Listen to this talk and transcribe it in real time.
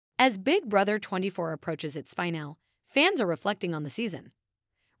As Big Brother 24 approaches its finale, fans are reflecting on the season.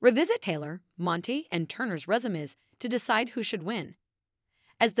 Revisit Taylor, Monty, and Turner's resumes to decide who should win.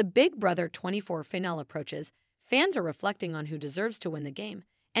 As the Big Brother 24 finale approaches, fans are reflecting on who deserves to win the game,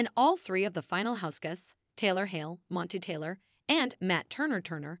 and all three of the final houseguests, Taylor Hale, Monty Taylor, and Matt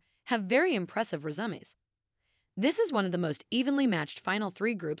Turner, have very impressive resumes. This is one of the most evenly matched final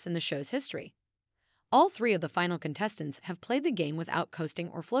three groups in the show's history. All three of the final contestants have played the game without coasting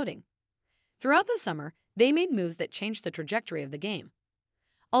or floating. Throughout the summer, they made moves that changed the trajectory of the game.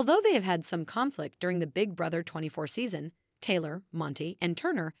 Although they have had some conflict during the Big Brother 24 season, Taylor, Monty, and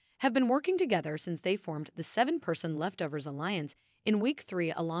Turner have been working together since they formed the seven-person Leftovers Alliance in Week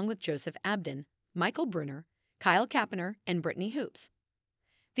 3 along with Joseph Abden, Michael Brunner, Kyle Kappener, and Brittany Hoops.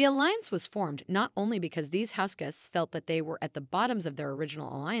 The alliance was formed not only because these houseguests felt that they were at the bottoms of their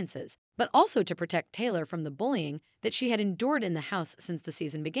original alliances, but also to protect Taylor from the bullying that she had endured in the house since the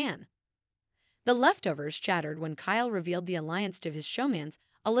season began. The Leftovers chattered when Kyle revealed the alliance to his showmans,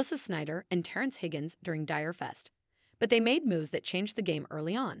 Alyssa Snyder and Terrence Higgins during Dyer Fest, but they made moves that changed the game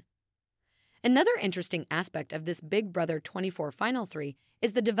early on. Another interesting aspect of this Big Brother 24 Final 3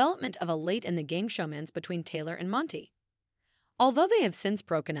 is the development of a late-in-the-game showmance between Taylor and Monty. Although they have since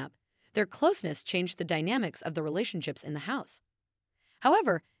broken up, their closeness changed the dynamics of the relationships in the house.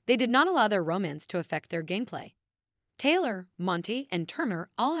 However, they did not allow their romance to affect their gameplay. Taylor, Monty, and Turner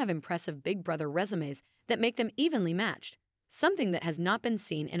all have impressive Big Brother resumes that make them evenly matched, something that has not been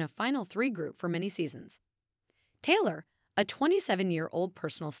seen in a Final Three group for many seasons. Taylor, a 27-year-old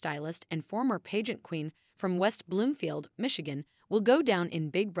personal stylist and former pageant queen from West Bloomfield, Michigan, will go down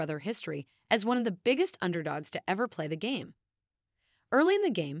in Big Brother history as one of the biggest underdogs to ever play the game. Early in the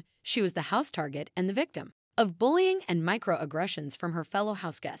game, she was the house target and the victim of bullying and microaggressions from her fellow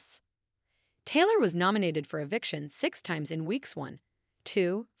houseguests. Taylor was nominated for eviction 6 times in Weeks 1,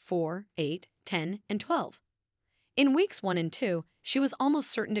 2, 4, 8, 10, and 12. In Weeks 1 and 2, she was almost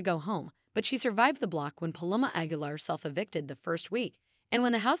certain to go home, but she survived the block when Paloma Aguilar self-evicted the first week and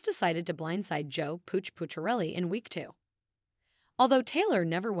when the house decided to blindside Joe Pooch Pucciarelli in Week 2. Although Taylor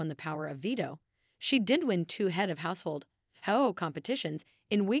never won the power of veto, she did win 2 head of household HOA competitions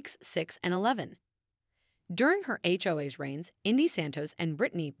in Weeks 6 and 11. During her HOA's reigns, Indy Santos and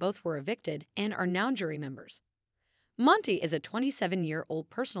Brittany both were evicted and are now jury members. Monty is a 27-year-old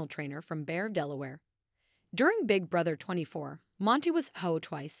personal trainer from Bear, Delaware. During Big Brother 24, Monty was HOA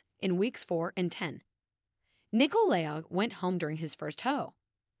twice in Weeks 4 and 10. Nicole Leog went home during his first HOA.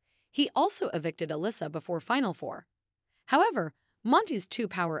 He also evicted Alyssa before Final 4. However, Monty's 2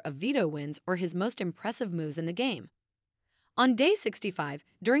 power of veto wins were his most impressive moves in the game. On day 65,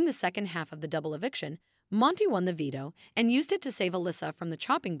 during the second half of the double eviction, Monty won the veto and used it to save Alyssa from the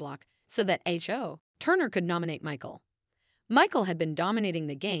chopping block so that H.O. Turner could nominate Michael. Michael had been dominating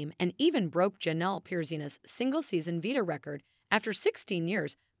the game and even broke Janelle Pierzina's single-season veto record after 16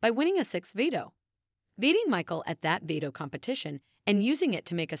 years by winning a 6th veto. Beating Michael at that veto competition and using it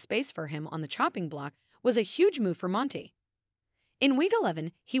to make a space for him on the chopping block was a huge move for Monty. In Week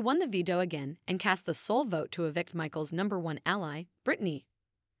 11, he won the veto again and cast the sole vote to evict Michael's #1 ally, Brittany.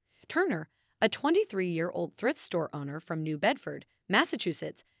 Turner, a 23-year-old thrift store owner from New Bedford,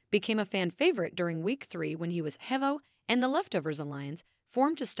 Massachusetts, became a fan favorite during Week 3 when he was HEVO and the Leftovers Alliance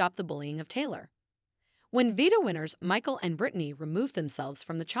formed to stop the bullying of Taylor. When veto winners Michael and Brittany removed themselves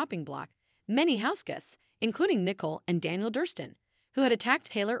from the chopping block, many houseguests, including Nicole and Daniel Durston, who had attacked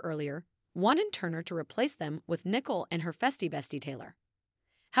Taylor earlier, wanted Turner to replace them with Nicole and her festie bestie Taylor.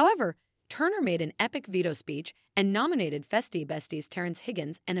 However, Turner made an epic veto speech and nominated festie besties Terrence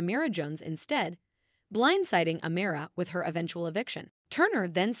Higgins and Amira Jones instead, blindsiding Amira with her eventual eviction. Turner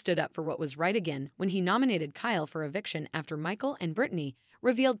then stood up for what was right again when he nominated Kyle for eviction after Michael and Brittany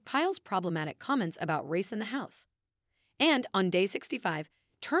revealed Kyle's problematic comments about race in the house. And on day 65,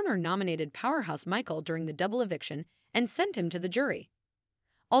 Turner nominated Powerhouse Michael during the double eviction and sent him to the jury.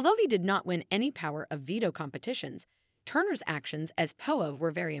 Although he did not win any power of veto competitions, Turner's actions as POA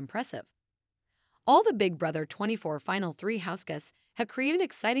were very impressive. All the Big Brother 24 Final 3 houseguests have created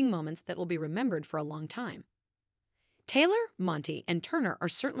exciting moments that will be remembered for a long time. Taylor, Monty, and Turner are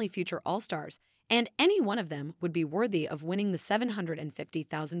certainly future all-stars, and any one of them would be worthy of winning the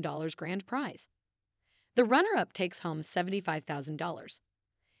 $750,000 grand prize. The runner-up takes home $75,000.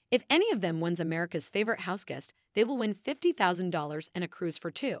 If any of them wins America's favorite houseguest, they will win $50,000 and a cruise for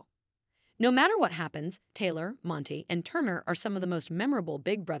 2. No matter what happens, Taylor, Monty, and Turner are some of the most memorable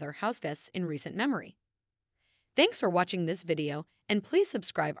Big Brother houseguests in recent memory. Thanks for watching this video, and please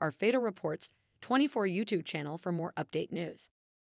subscribe our Fatal Reports 24 YouTube channel for more update news.